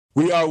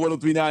We are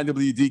 103.9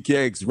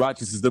 WDKX,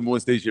 Rochester's number one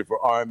station for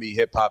R&B,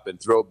 hip hop, and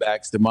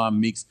throwbacks. Demond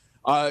Meeks.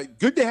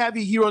 Good to have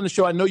you here on the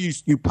show. I know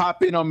you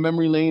pop in on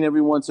memory lane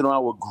every once in a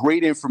while with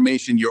great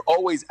information. You're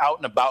always out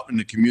and about in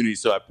the community,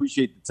 so I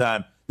appreciate the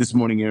time this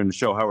morning here on the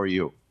show. How are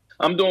you?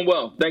 I'm doing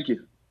well. Thank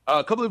you.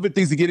 A couple of different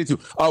things to get into.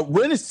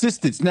 Rent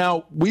assistance.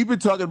 Now, we've been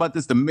talking about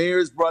this. The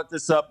mayor's brought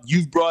this up.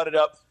 You've brought it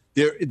up.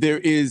 There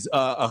is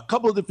a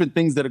couple of different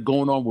things that are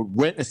going on with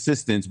rent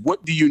assistance.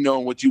 What do you know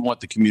and what you want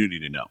the community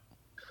to know?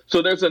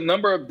 So there's a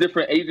number of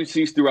different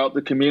agencies throughout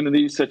the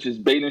community, such as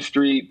Baden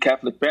Street,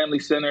 Catholic Family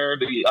Center,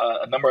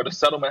 a number of the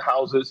settlement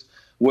houses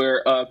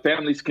where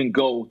families can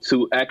go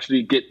to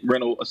actually get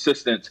rental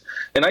assistance.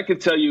 And I can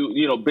tell you,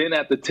 being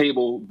at the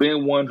table,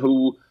 being one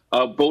who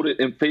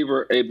voted in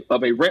favor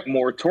of a rent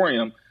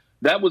moratorium,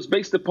 that was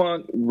based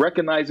upon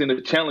recognizing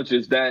the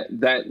challenges that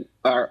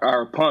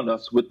are upon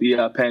us with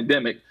the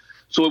pandemic.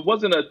 So it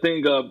wasn't a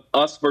thing of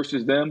us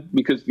versus them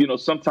because,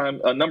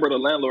 sometimes a number of the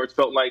landlords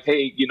felt like,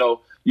 hey,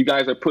 you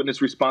guys are putting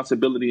this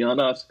responsibility on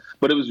us.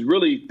 But it was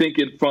really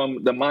thinking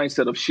from the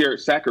mindset of shared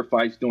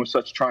sacrifice during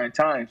such trying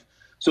times.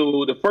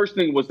 So the first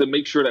thing was to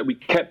make sure that we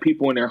kept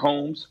people in their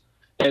homes.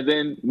 And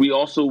then we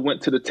also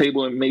went to the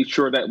table and made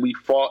sure that we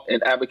fought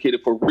and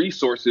advocated for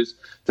resources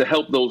to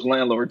help those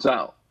landlords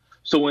out.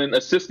 So in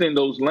assisting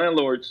those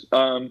landlords,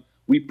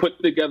 we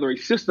put together a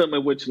system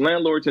in which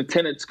landlords and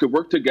tenants could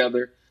work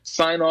together,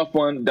 sign off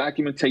on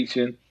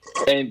documentation,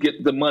 and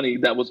get the money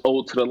that was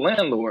owed to the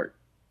landlord.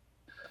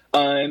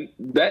 And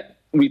that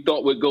we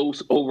thought would go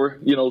over,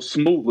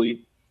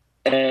 smoothly.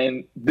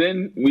 And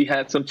then we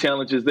had some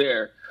challenges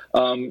there.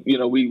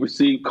 We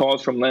received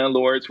calls from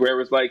landlords where it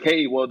was like,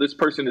 hey, well, this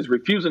person is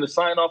refusing to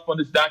sign off on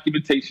this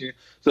documentation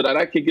so that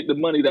I can get the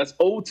money that's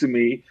owed to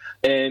me.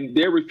 And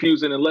they're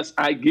refusing unless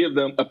I give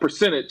them a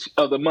percentage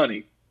of the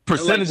money.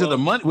 Percentage of the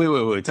money?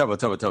 Wait. Talk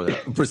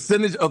about.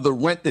 Percentage of the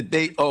rent that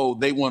they owe,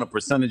 they want a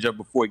percentage of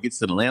before it gets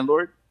to the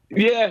landlord?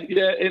 Yeah.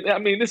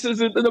 And, this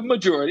isn't the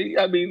majority.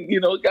 Got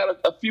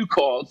a few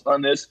calls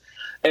on this.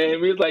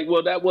 And we was like,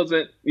 well, that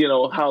wasn't,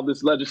 how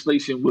this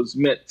legislation was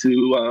meant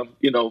to,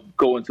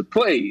 go into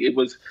play. It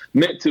was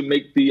meant to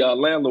make the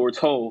landlords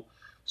whole.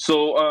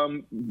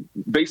 So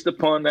based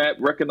upon that,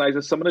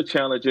 recognizing some of the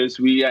challenges,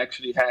 we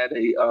actually had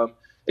a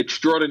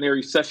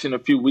extraordinary session a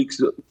few weeks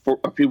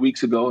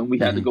ago, and we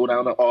had to go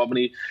down to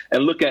Albany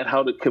and look at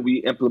how could we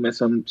implement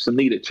some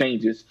needed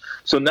changes.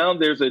 So now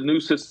there's a new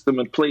system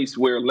in place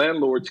where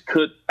landlords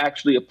could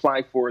actually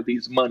apply for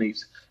these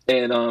monies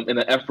and in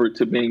an effort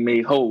to being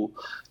made whole.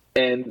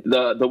 And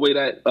the way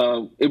that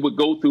it would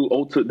go through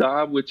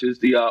OTDA, which is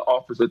the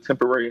Office of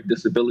Temporary and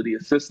Disability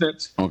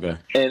Assistance. Okay.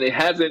 And it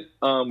hasn't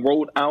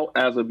rolled out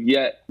as of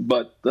yet,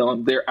 but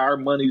there are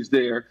monies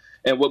there.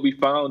 And what we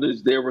found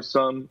is there were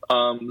some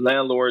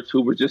landlords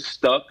who were just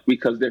stuck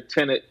because their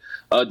tenant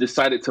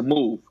decided to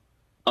move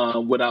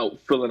without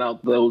filling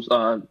out those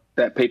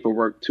that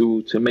paperwork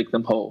to make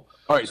them whole.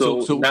 All right.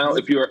 So now,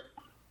 if you're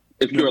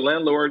a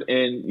landlord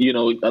and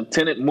a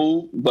tenant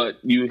moved, but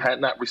you had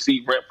not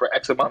received rent for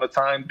X amount of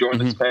time during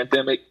this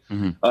pandemic,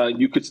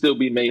 you could still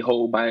be made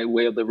whole by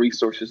way of the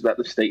resources that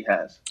the state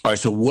has. All right.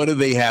 So what do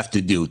they have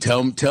to do?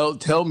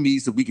 Tell me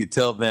so we could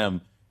tell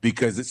them.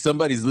 Because if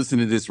somebody's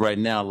listening to this right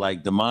now,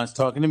 like Demond's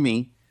talking to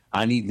me,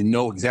 I need to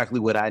know exactly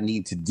what I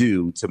need to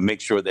do to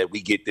make sure that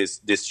we get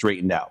this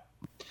straightened out.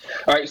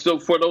 All right. So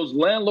for those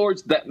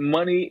landlords, that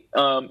money,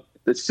 the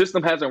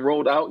system hasn't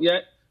rolled out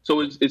yet. So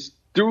it's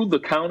through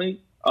the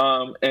county.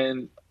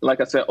 And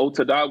like I said,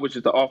 OTDA, which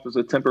is the Office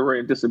of Temporary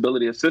and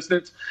Disability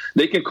Assistance,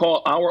 they can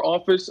call our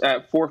office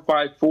at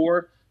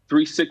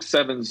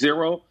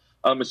 454-3670.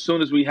 As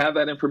soon as we have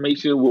that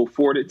information, we'll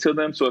forward it to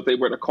them. So if they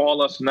were to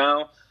call us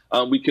now,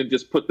 we can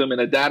just put them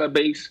in a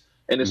database.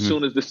 And as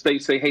soon as the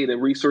state say, hey, the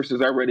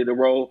resources are ready to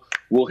roll,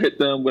 we'll hit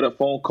them with a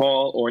phone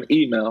call or an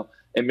email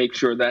and make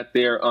sure that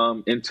they're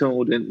in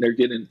tune and they're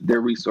getting their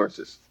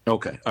resources.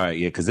 Okay. All right.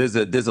 Yeah. Because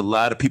there's a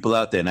lot of people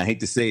out there. And I hate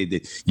to say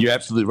that you're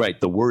absolutely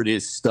right. The word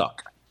is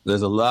stuck.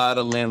 There's a lot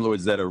of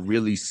landlords that are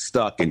really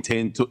stuck and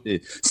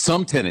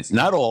some tenants,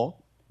 not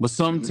all, but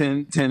some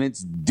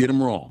tenants did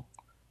them wrong.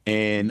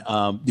 And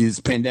this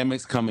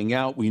pandemic's coming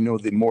out. We know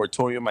the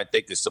moratorium, I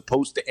think, is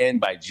supposed to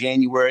end by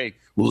January.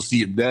 We'll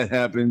see if that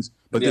happens.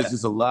 But there's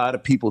just a lot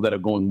of people that are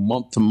going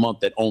month to month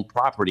that own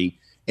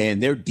property,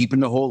 and they're deep in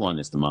the hole on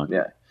this, Demond.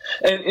 Yeah.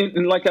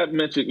 And like I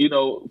mentioned,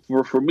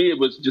 for me, it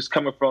was just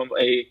coming from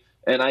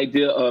an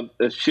idea of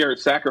a shared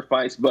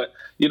sacrifice. But,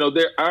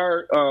 there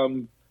are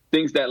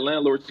things that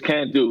landlords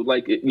can do.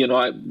 Like,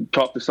 I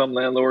talked to some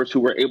landlords who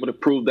were able to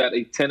prove that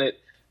a tenant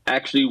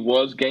actually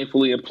was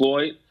gainfully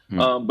employed.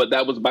 But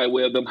that was by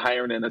way of them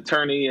hiring an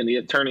attorney and the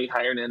attorney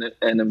hiring an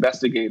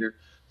investigator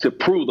to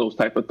prove those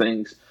type of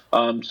things.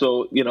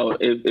 So,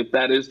 if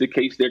that is the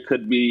case, there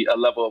could be a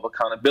level of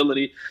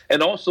accountability.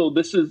 And also,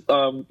 this is,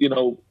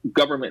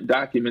 government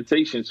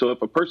documentation. So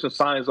if a person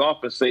signs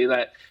off and say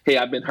that, hey,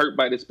 I've been hurt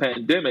by this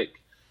pandemic,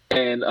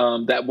 and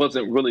that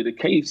wasn't really the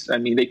case,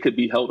 they could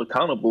be held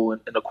accountable in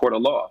a court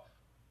of law.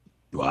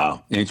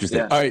 Wow. Interesting.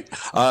 Yeah. All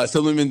right.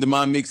 Suleiman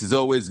Damon Meeks, is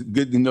always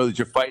good to know that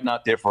you're fighting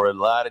out there for a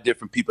lot of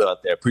different people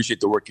out there. Appreciate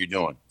the work you're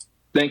doing.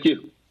 Thank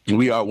you. And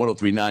we are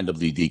 103.9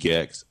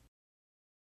 WDKX.